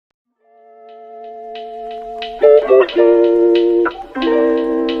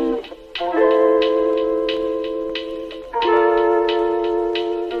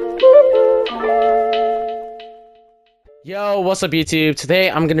Yo, what's up YouTube? Today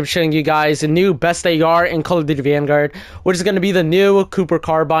I'm going to be showing you guys a new best AR in Call of Duty Vanguard, which is going to be the new Cooper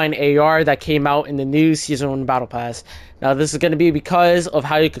Carbine AR that came out in the new Season 1 Battle Pass. Now this is going to be because of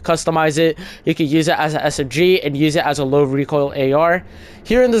how you could customize it. You could use it as an SMG and use it as a low recoil AR.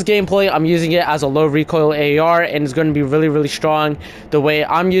 Here in this gameplay, I'm using it as a low recoil AR and it's going to be really strong the way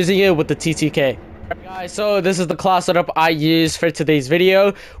I'm using it with the TTK. Guys, so this is the class setup I use for today's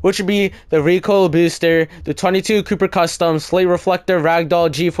video, which would be the recoil booster, the 22 Cooper Custom, slate reflector, ragdoll,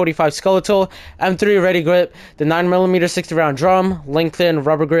 G45 skeletal, M3 ready grip, the 9mm 60 round drum, lengthened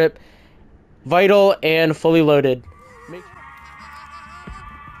rubber grip, vital, and fully loaded.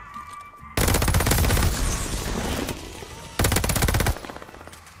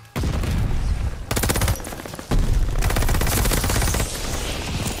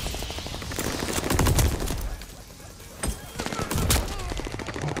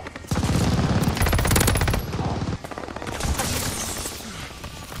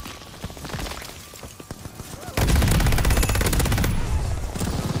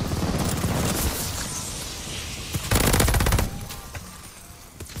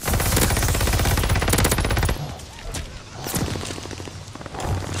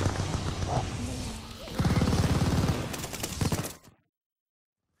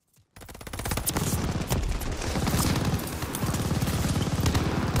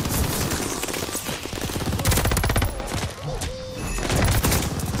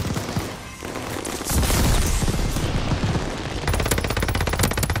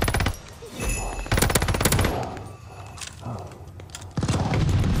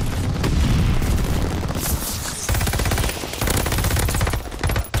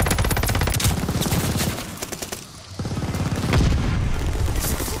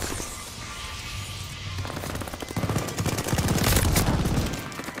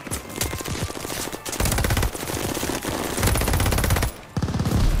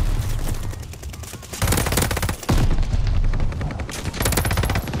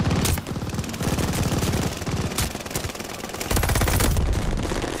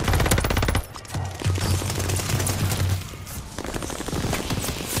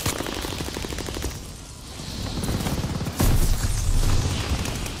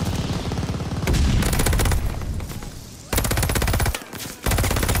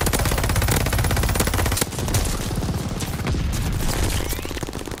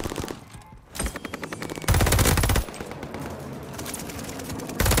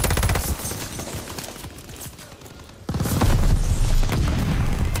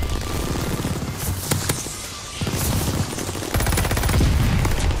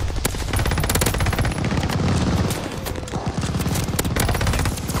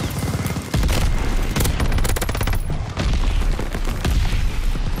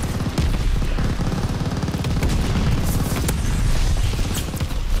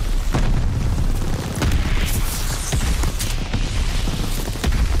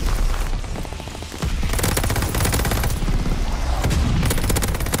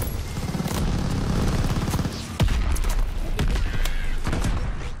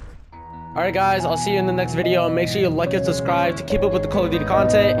 Alright guys, I'll see you in the next video, and make sure you like and subscribe to keep up with the Call of Duty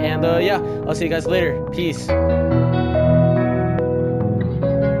content, and yeah, I'll see you guys later. Peace.